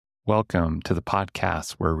Welcome to the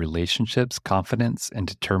podcast where relationships, confidence, and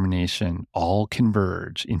determination all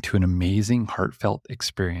converge into an amazing, heartfelt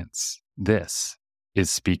experience. This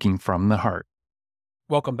is Speaking from the Heart.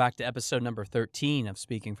 Welcome back to episode number 13 of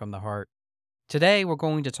Speaking from the Heart. Today, we're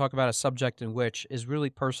going to talk about a subject in which is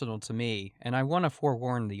really personal to me, and I want to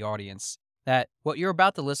forewarn the audience that what you're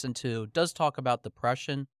about to listen to does talk about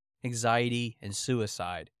depression, anxiety, and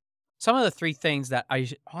suicide. Some of the three things that I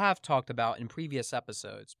have talked about in previous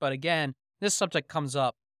episodes, but again, this subject comes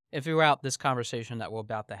up throughout this conversation that we're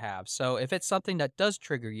about to have. So if it's something that does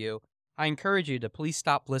trigger you, I encourage you to please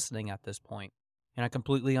stop listening at this point. And I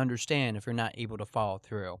completely understand if you're not able to follow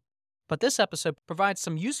through. But this episode provides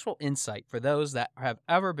some useful insight for those that have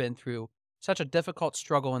ever been through such a difficult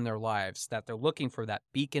struggle in their lives that they're looking for that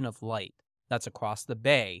beacon of light that's across the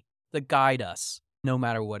bay to guide us, no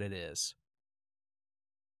matter what it is.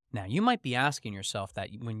 Now, you might be asking yourself that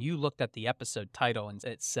when you looked at the episode title and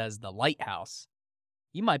it says The Lighthouse,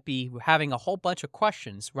 you might be having a whole bunch of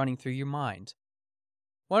questions running through your mind.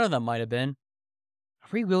 One of them might have been, are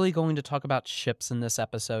we really going to talk about ships in this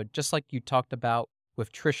episode, just like you talked about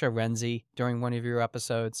with Trisha Renzi during one of your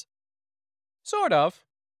episodes? Sort of.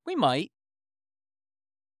 We might.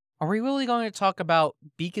 Are we really going to talk about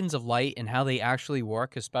beacons of light and how they actually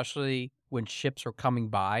work, especially when ships are coming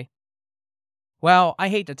by? Well, I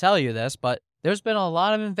hate to tell you this, but there's been a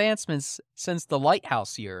lot of advancements since the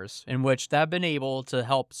Lighthouse years in which they've been able to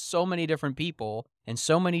help so many different people and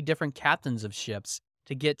so many different captains of ships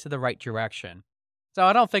to get to the right direction. So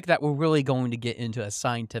I don't think that we're really going to get into a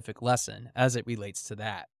scientific lesson as it relates to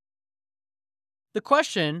that. The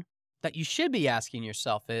question that you should be asking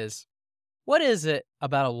yourself is, what is it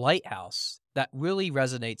about a lighthouse that really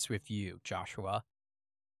resonates with you, Joshua?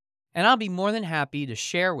 And I'll be more than happy to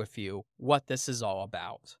share with you what this is all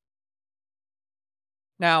about.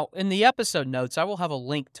 Now, in the episode notes, I will have a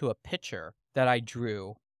link to a picture that I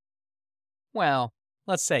drew. Well,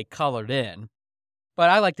 let's say colored in, but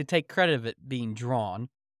I like to take credit of it being drawn,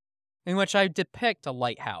 in which I depict a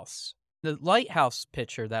lighthouse. The lighthouse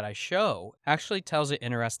picture that I show actually tells an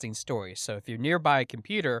interesting story, so if you're nearby a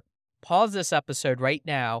computer, pause this episode right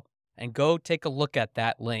now and go take a look at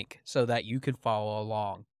that link so that you can follow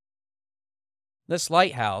along. This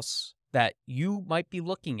lighthouse that you might be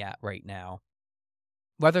looking at right now,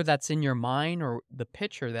 whether that's in your mind or the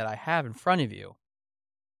picture that I have in front of you,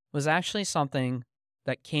 was actually something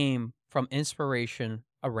that came from inspiration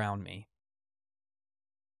around me.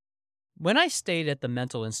 When I stayed at the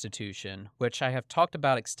mental institution, which I have talked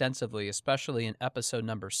about extensively, especially in episode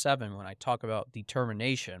number 7 when I talk about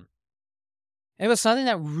determination, it was something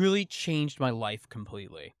that really changed my life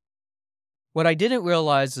completely. What I didn't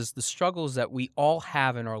realize is the struggles that we all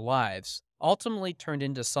have in our lives ultimately turned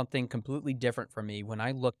into something completely different for me when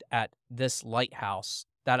I looked at this lighthouse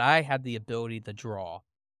that I had the ability to draw.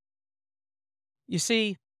 You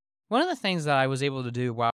see, one of the things that I was able to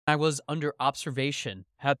do while I was under observation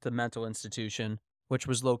at the mental institution, which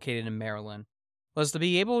was located in Maryland, was to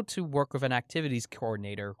be able to work with an activities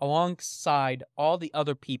coordinator alongside all the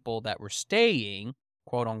other people that were staying,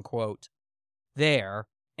 quote unquote, there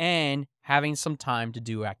and having some time to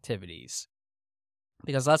do activities.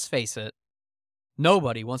 Because let's face it,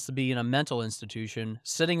 nobody wants to be in a mental institution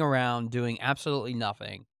sitting around doing absolutely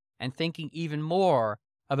nothing and thinking even more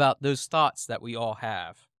about those thoughts that we all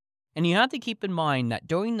have. And you have to keep in mind that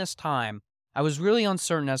during this time, I was really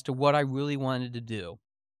uncertain as to what I really wanted to do.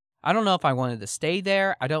 I don't know if I wanted to stay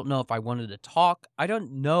there. I don't know if I wanted to talk. I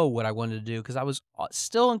don't know what I wanted to do because I was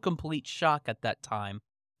still in complete shock at that time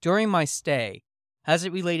during my stay as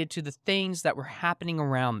it related to the things that were happening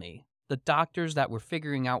around me, the doctors that were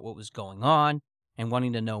figuring out what was going on and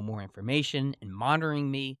wanting to know more information and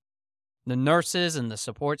monitoring me, the nurses and the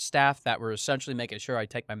support staff that were essentially making sure I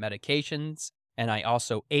take my medications and I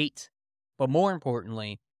also ate, but more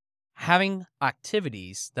importantly, having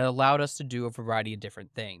activities that allowed us to do a variety of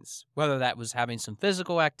different things, whether that was having some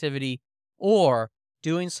physical activity or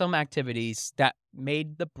doing some activities that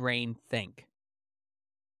made the brain think.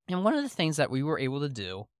 And one of the things that we were able to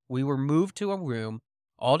do, we were moved to a room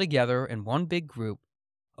all together in one big group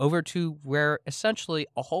over to where essentially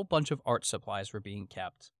a whole bunch of art supplies were being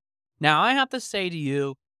kept. Now, I have to say to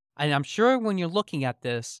you, and I'm sure when you're looking at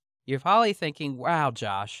this, you're probably thinking, wow,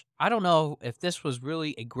 Josh, I don't know if this was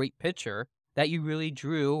really a great picture that you really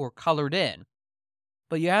drew or colored in.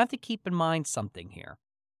 But you have to keep in mind something here.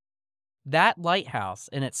 That lighthouse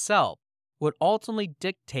in itself would ultimately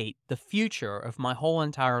dictate the future of my whole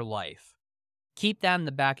entire life. Keep that in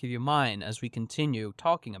the back of your mind as we continue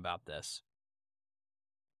talking about this.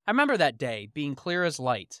 I remember that day being clear as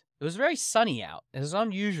light. It was very sunny out. It was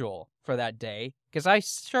unusual for that day because I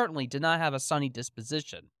certainly did not have a sunny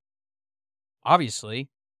disposition. Obviously,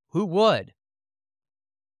 who would?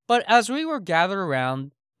 But as we were gathered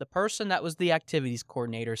around, the person that was the activities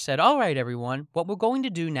coordinator said, "All right, everyone, what we're going to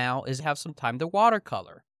do now is have some time to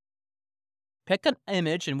watercolor. Pick an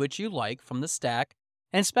image in which you like from the stack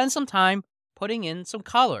and spend some time putting in some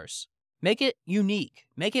colors. Make it unique.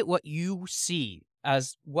 Make it what you see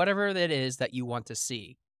as whatever it is that you want to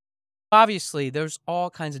see." Obviously, there's all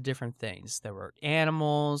kinds of different things. There were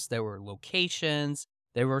animals, there were locations,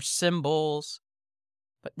 there were symbols.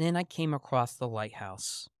 But then I came across the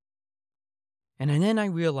lighthouse. And then I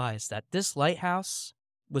realized that this lighthouse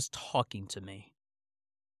was talking to me.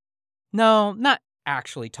 No, not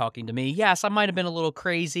actually talking to me. Yes, I might have been a little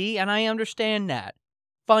crazy, and I understand that.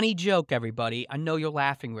 Funny joke, everybody. I know you're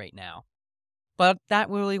laughing right now. But that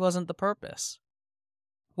really wasn't the purpose.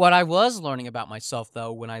 What I was learning about myself,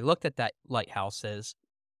 though, when I looked at that lighthouse is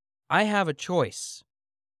I have a choice.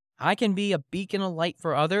 I can be a beacon of light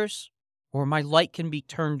for others, or my light can be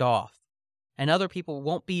turned off, and other people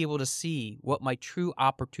won't be able to see what my true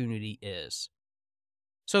opportunity is.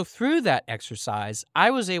 So through that exercise, I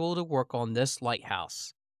was able to work on this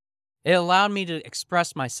lighthouse. It allowed me to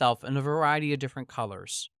express myself in a variety of different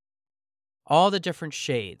colors, all the different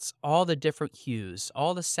shades, all the different hues,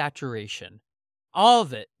 all the saturation. All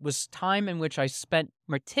of it was time in which I spent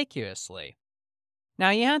meticulously. Now,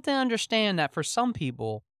 you have to understand that for some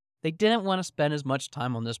people, they didn't want to spend as much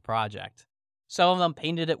time on this project. Some of them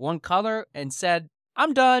painted it one color and said,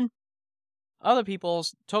 "I'm done." Other people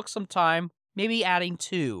took some time, maybe adding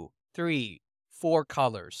 2, 3, 4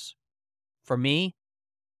 colors. For me,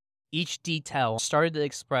 each detail started to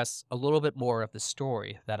express a little bit more of the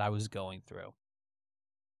story that I was going through.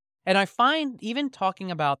 And I find even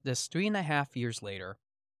talking about this 3.5 years later,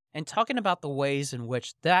 and talking about the ways in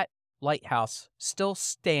which that lighthouse still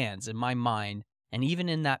stands in my mind and even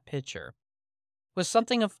in that picture, was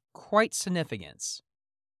something of quite significance.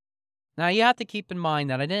 Now, you have to keep in mind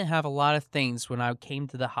that I didn't have a lot of things when I came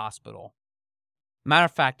to the hospital. Matter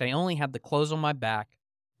of fact, I only had the clothes on my back,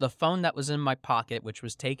 the phone that was in my pocket, which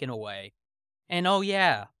was taken away, and oh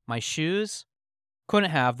yeah, my shoes,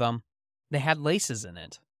 couldn't have them. They had laces in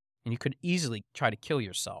it, and you could easily try to kill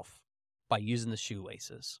yourself by using the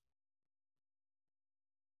shoelaces.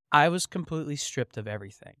 I was completely stripped of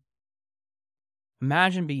everything.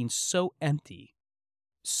 Imagine being so empty,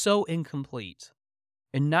 so incomplete,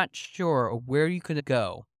 and not sure of where you could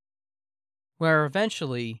go, where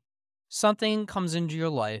eventually something comes into your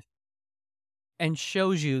life and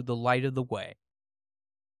shows you the light of the way.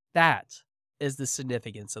 That is the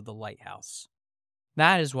significance of the lighthouse.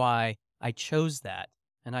 That is why I chose that,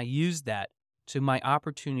 and I used that to my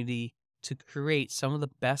opportunity to create some of the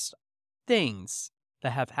best things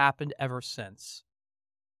that have happened ever since.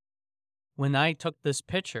 When I took this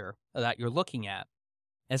picture that you're looking at,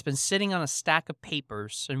 it's been sitting on a stack of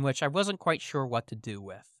papers in which I wasn't quite sure what to do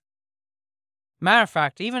with. Matter of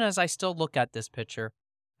fact, even as I still look at this picture,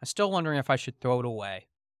 I'm still wondering if I should throw it away.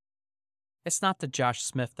 It's not the Josh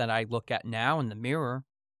Smith that I look at now in the mirror,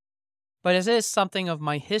 but it is something of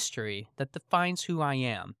my history that defines who I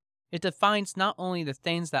am. It defines not only the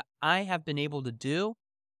things that I have been able to do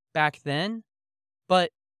back then,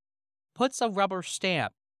 but puts a rubber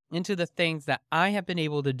stamp into the things that I have been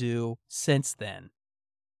able to do since then.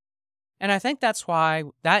 And I think that's why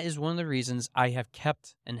that is one of the reasons I have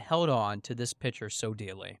kept and held on to this picture so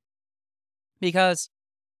dearly. Because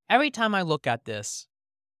every time I look at this,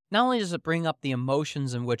 not only does it bring up the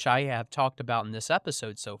emotions in which I have talked about in this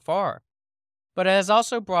episode so far, but it has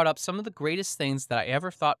also brought up some of the greatest things that I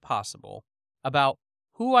ever thought possible about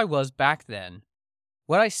who I was back then,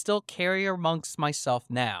 what I still carry amongst myself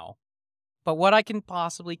now, but what I can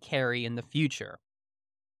possibly carry in the future.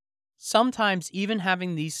 Sometimes even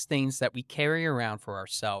having these things that we carry around for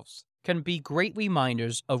ourselves can be great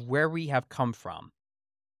reminders of where we have come from.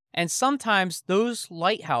 And sometimes those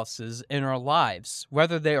lighthouses in our lives,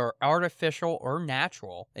 whether they are artificial or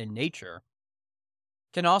natural in nature,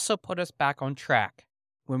 can also put us back on track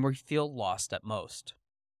when we feel lost at most.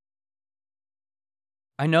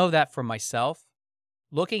 I know that for myself,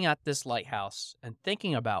 looking at this lighthouse and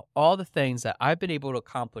thinking about all the things that I've been able to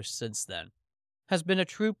accomplish since then has been a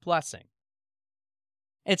true blessing.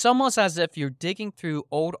 It's almost as if you're digging through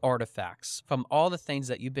old artifacts from all the things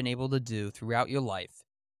that you've been able to do throughout your life,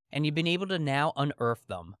 and you've been able to now unearth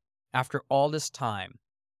them after all this time,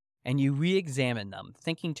 and you re-examine them,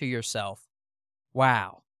 thinking to yourself,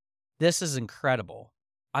 wow, this is incredible.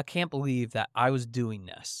 I can't believe that I was doing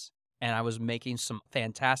this, and I was making some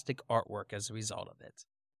fantastic artwork as a result of it.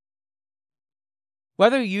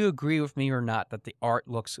 Whether you agree with me or not that the art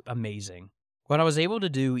looks amazing, what I was able to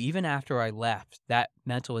do even after I left that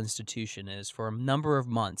mental institution is for a number of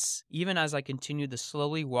months, even as I continued to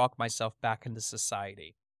slowly walk myself back into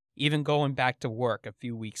society, even going back to work a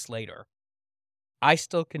few weeks later, I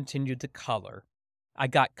still continued to color. I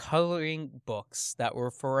got coloring books that were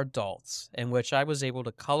for adults, in which I was able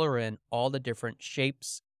to color in all the different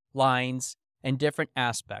shapes, lines, and different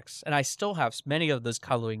aspects. And I still have many of those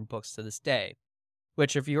coloring books to this day,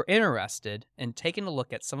 which, if you're interested in taking a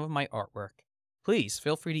look at some of my artwork, please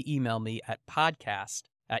feel free to email me at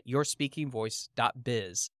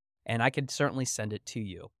podcast@yourspeakingvoice.biz, and I can certainly send it to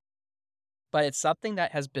you. But it's something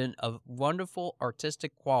that has been of wonderful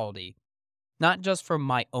artistic quality, not just for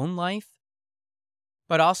my own life,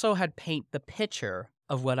 but also had paint the picture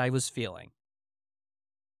of what I was feeling.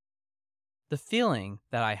 The feeling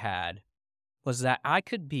that I had was that I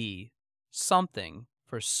could be something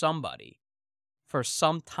for somebody for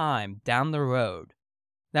some time down the road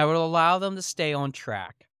that would allow them to stay on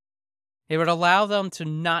track. It would allow them to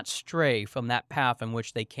not stray from that path in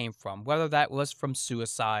which they came from, whether that was from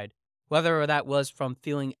suicide, whether that was from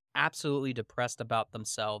feeling absolutely depressed about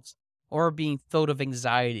themselves, or being filled with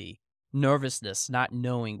anxiety, nervousness, not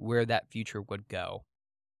knowing where that future would go.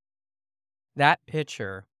 That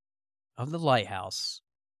picture of the lighthouse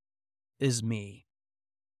is me.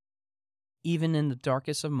 Even in the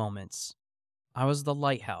darkest of moments, I was the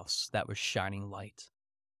lighthouse that was shining light.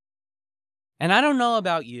 And I don't know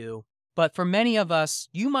about you, but for many of us,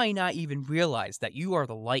 you might not even realize that you are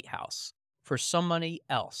the lighthouse for somebody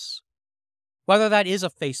else. Whether that is a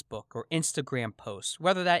Facebook or Instagram post,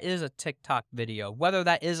 whether that is a TikTok video, whether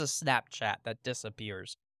that is a Snapchat that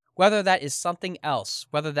disappears, whether that is something else,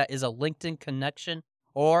 whether that is a LinkedIn connection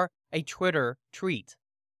or a Twitter tweet.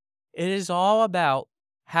 It is all about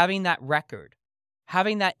having that record,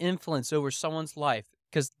 having that influence over someone's life,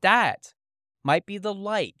 because that might be the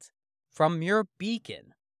light from your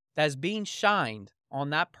beacon that is being shined on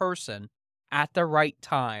that person at the right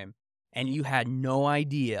time, and you had no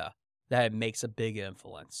idea that it makes a big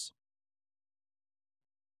influence.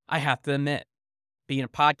 I have to admit, being a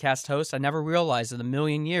podcast host, I never realized in a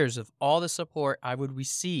million years of all the support I would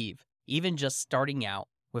receive, even just starting out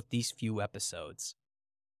with these few episodes.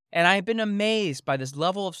 And I've been amazed by this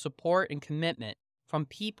level of support and commitment from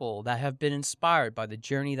people that have been inspired by the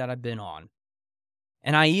journey that I've been on.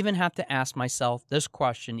 And I even have to ask myself this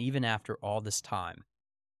question even after all this time.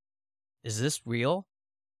 Is this real?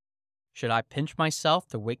 Should I pinch myself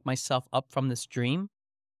to wake myself up from this dream?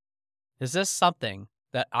 Is this something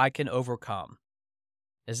that I can overcome?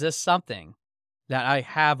 Is this something that I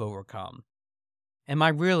have overcome? Am I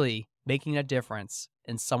really making a difference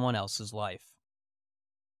in someone else's life?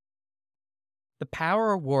 The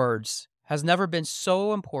power of words has never been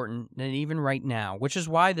so important than even right now, which is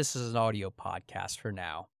why this is an audio podcast for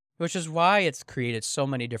now, which is why it's created so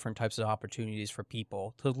many different types of opportunities for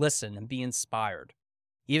people to listen and be inspired,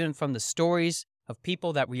 even from the stories of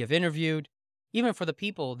people that we have interviewed, even for the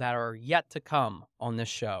people that are yet to come on this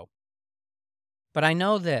show. But I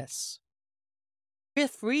know this.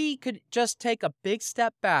 If we could just take a big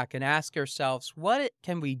step back and ask ourselves, what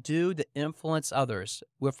can we do to influence others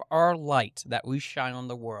with our light that we shine on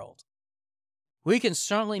the world? We can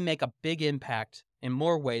certainly make a big impact in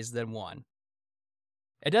more ways than one.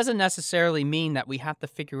 It doesn't necessarily mean that we have to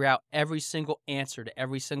figure out every single answer to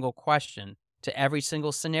every single question, to every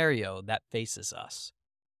single scenario that faces us.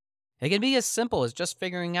 It can be as simple as just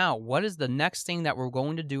figuring out what is the next thing that we're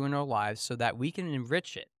going to do in our lives so that we can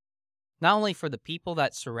enrich it. Not only for the people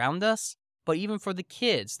that surround us, but even for the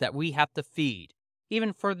kids that we have to feed,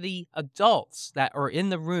 even for the adults that are in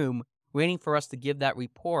the room waiting for us to give that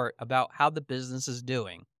report about how the business is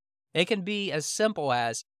doing. It can be as simple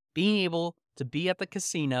as being able to be at the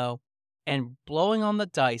casino and blowing on the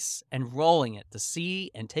dice and rolling it to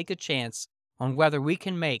see and take a chance on whether we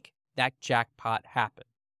can make that jackpot happen.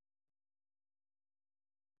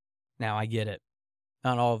 Now, I get it.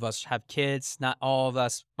 Not all of us have kids. Not all of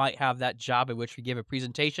us might have that job at which we give a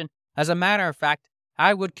presentation. As a matter of fact,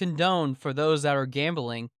 I would condone for those that are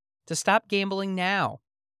gambling to stop gambling now.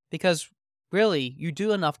 Because really, you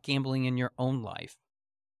do enough gambling in your own life.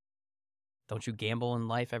 Don't you gamble in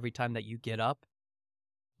life every time that you get up?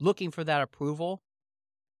 Looking for that approval?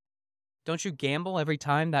 Don't you gamble every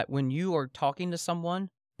time that when you are talking to someone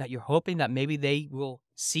that you're hoping that maybe they will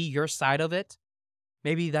see your side of it?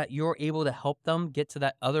 Maybe that you're able to help them get to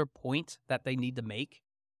that other point that they need to make?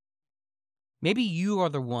 Maybe you are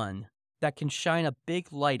the one that can shine a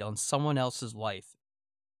big light on someone else's life,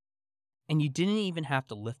 and you didn't even have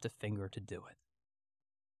to lift a finger to do it.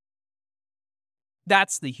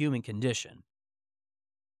 That's the human condition.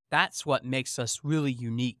 That's what makes us really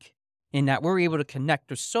unique, in that we're able to connect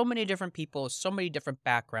with so many different people, so many different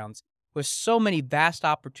backgrounds, with so many vast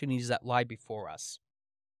opportunities that lie before us.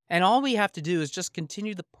 And all we have to do is just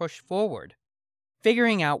continue to push forward,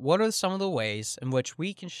 figuring out what are some of the ways in which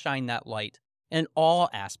we can shine that light in all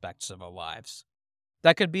aspects of our lives.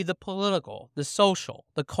 That could be the political, the social,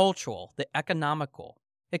 the cultural, the economical.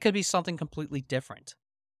 It could be something completely different.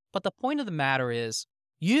 But the point of the matter is,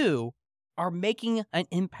 you are making an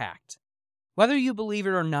impact. Whether you believe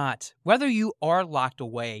it or not, whether you are locked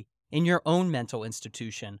away in your own mental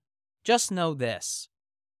institution, just know this: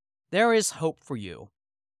 there is hope for you.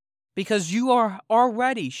 Because you are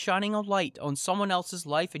already shining a light on someone else's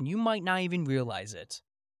life and you might not even realize it.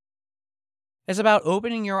 It's about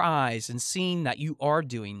opening your eyes and seeing that you are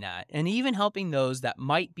doing that, and even helping those that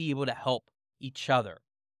might be able to help each other.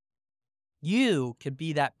 You could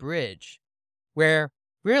be that bridge where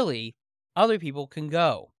really other people can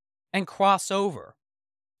go and cross over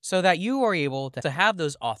so that you are able to have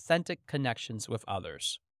those authentic connections with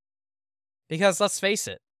others. Because let's face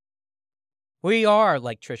it, we are,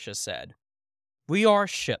 like Trisha said, we are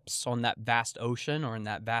ships on that vast ocean or in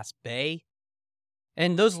that vast bay.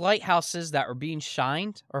 And those lighthouses that are being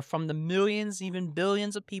shined are from the millions, even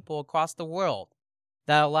billions of people across the world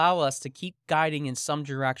that allow us to keep guiding in some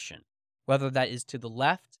direction, whether that is to the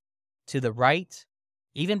left, to the right,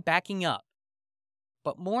 even backing up.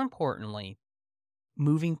 But more importantly,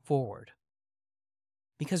 moving forward.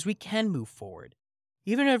 Because we can move forward,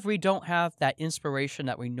 even if we don't have that inspiration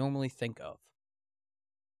that we normally think of.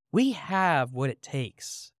 We have what it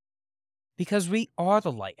takes because we are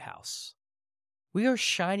the lighthouse. We are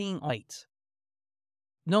shining light,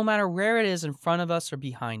 no matter where it is in front of us or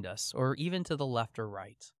behind us, or even to the left or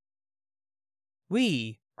right.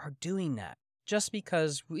 We are doing that just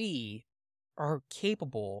because we are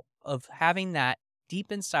capable of having that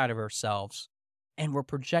deep inside of ourselves, and we're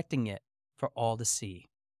projecting it for all to see.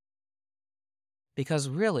 Because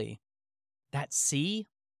really, that sea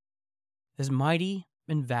is mighty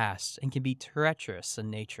and vast and can be treacherous in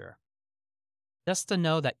nature. Just to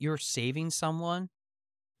know that you're saving someone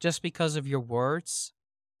just because of your words,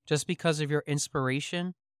 just because of your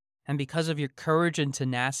inspiration, and because of your courage and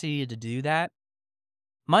tenacity to do that,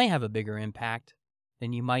 might have a bigger impact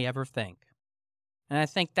than you might ever think. And I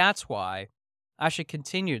think that's why I should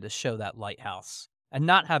continue to show that lighthouse and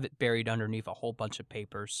not have it buried underneath a whole bunch of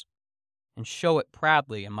papers, and show it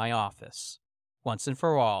proudly in my office, once and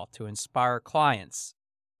for all, to inspire clients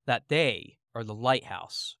that they are the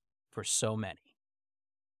lighthouse for so many.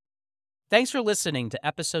 Thanks for listening to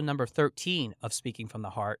episode number 13 of Speaking from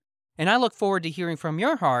the Heart, and I look forward to hearing from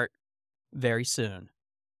your heart very soon.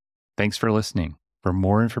 Thanks for listening. For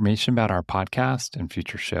more information about our podcast and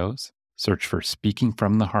future shows, search for Speaking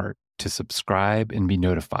from the Heart to subscribe and be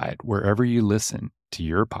notified wherever you listen to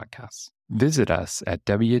your podcasts. Visit us at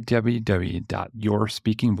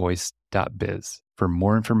www.yourspeakingvoice.biz for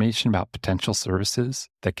more information about potential services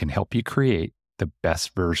that can help you create the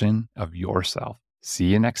best version of yourself. See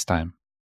you next time.